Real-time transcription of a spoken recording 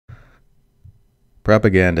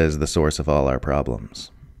Propaganda is the source of all our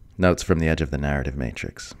problems. Notes from the edge of the narrative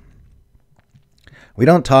matrix. We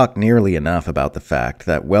don't talk nearly enough about the fact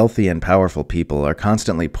that wealthy and powerful people are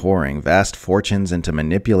constantly pouring vast fortunes into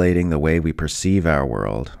manipulating the way we perceive our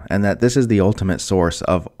world, and that this is the ultimate source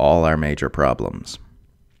of all our major problems.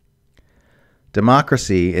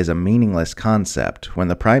 Democracy is a meaningless concept when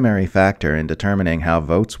the primary factor in determining how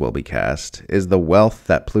votes will be cast is the wealth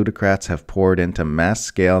that plutocrats have poured into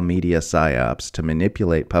mass-scale media psyops to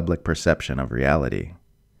manipulate public perception of reality.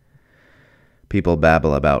 People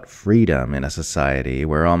babble about freedom in a society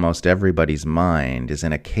where almost everybody's mind is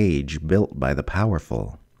in a cage built by the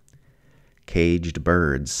powerful. Caged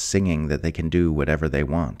birds singing that they can do whatever they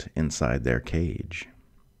want inside their cage.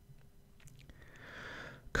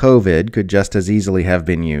 COVID could just as easily have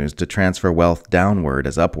been used to transfer wealth downward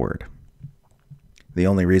as upward. The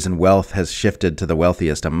only reason wealth has shifted to the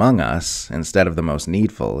wealthiest among us instead of the most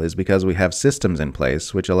needful is because we have systems in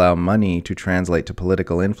place which allow money to translate to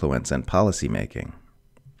political influence and policy making.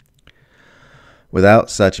 Without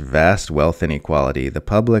such vast wealth inequality, the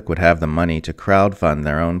public would have the money to crowdfund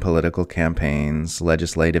their own political campaigns,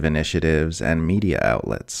 legislative initiatives, and media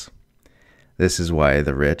outlets. This is why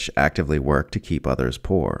the rich actively work to keep others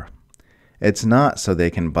poor. It's not so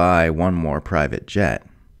they can buy one more private jet.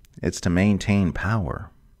 It's to maintain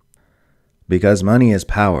power. Because money is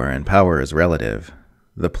power and power is relative,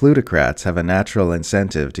 the plutocrats have a natural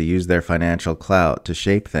incentive to use their financial clout to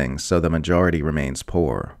shape things so the majority remains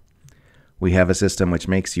poor. We have a system which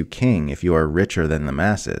makes you king if you are richer than the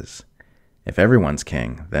masses. If everyone's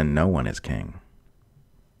king, then no one is king.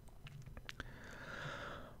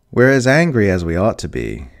 We're as angry as we ought to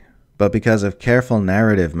be, but because of careful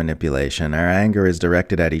narrative manipulation, our anger is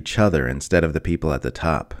directed at each other instead of the people at the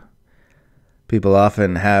top. People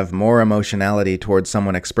often have more emotionality towards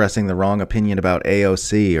someone expressing the wrong opinion about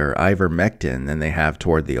AOC or ivermectin than they have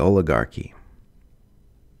toward the oligarchy.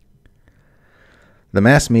 The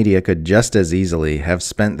mass media could just as easily have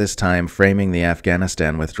spent this time framing the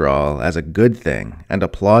Afghanistan withdrawal as a good thing and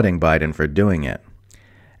applauding Biden for doing it.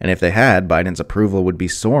 And if they had, Biden's approval would be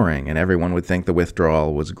soaring and everyone would think the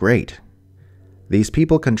withdrawal was great. These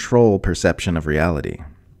people control perception of reality.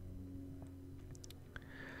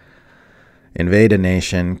 Invade a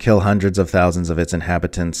nation, kill hundreds of thousands of its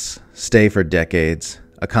inhabitants, stay for decades,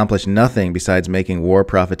 accomplish nothing besides making war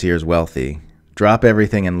profiteers wealthy, drop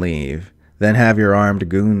everything and leave, then have your armed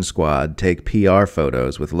goon squad take PR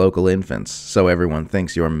photos with local infants so everyone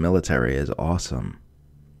thinks your military is awesome.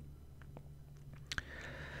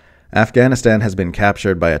 Afghanistan has been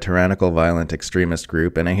captured by a tyrannical, violent extremist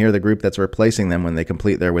group, and I hear the group that's replacing them when they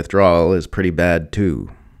complete their withdrawal is pretty bad too.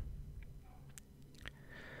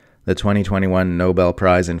 The 2021 Nobel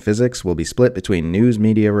Prize in Physics will be split between news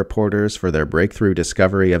media reporters for their breakthrough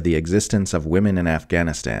discovery of the existence of women in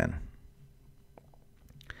Afghanistan.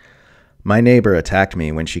 My neighbor attacked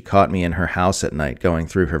me when she caught me in her house at night going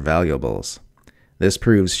through her valuables. This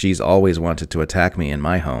proves she's always wanted to attack me in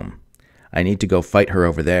my home. I need to go fight her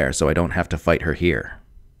over there so I don't have to fight her here.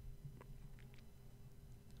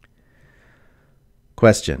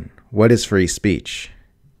 Question: what is free speech?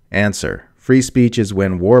 Answer: free speech is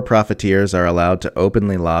when war profiteers are allowed to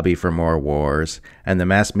openly lobby for more wars, and the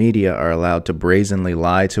mass media are allowed to brazenly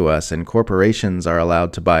lie to us, and corporations are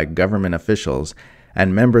allowed to buy government officials,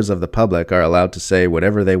 and members of the public are allowed to say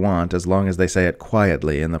whatever they want as long as they say it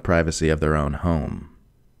quietly in the privacy of their own home.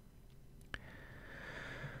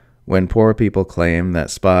 When poor people claim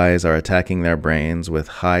that spies are attacking their brains with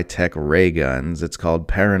high-tech ray guns, it's called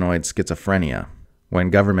paranoid schizophrenia.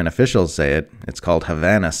 When government officials say it, it's called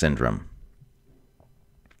Havana syndrome.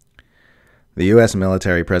 The U.S.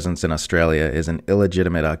 military presence in Australia is an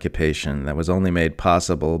illegitimate occupation that was only made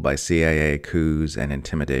possible by CIA coups and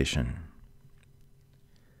intimidation.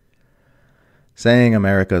 Saying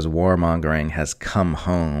America's warmongering has come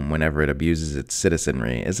home whenever it abuses its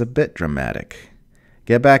citizenry is a bit dramatic.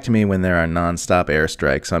 Get back to me when there are non-stop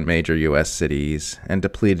airstrikes on major U.S. cities, and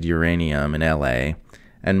depleted uranium in L.A.,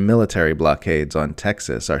 and military blockades on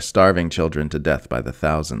Texas are starving children to death by the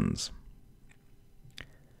thousands.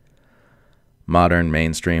 Modern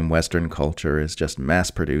mainstream Western culture is just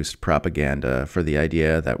mass-produced propaganda for the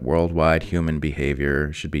idea that worldwide human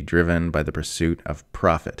behavior should be driven by the pursuit of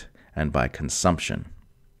profit and by consumption.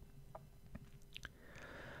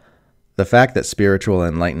 The fact that spiritual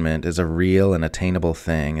enlightenment is a real and attainable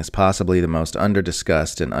thing is possibly the most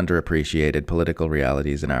under-discussed and underappreciated political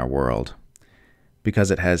realities in our world,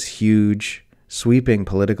 because it has huge, sweeping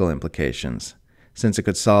political implications, since it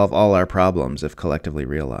could solve all our problems if collectively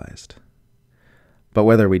realized. But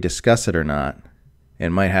whether we discuss it or not, it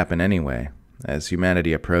might happen anyway, as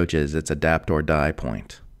humanity approaches its adapt or die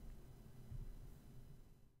point.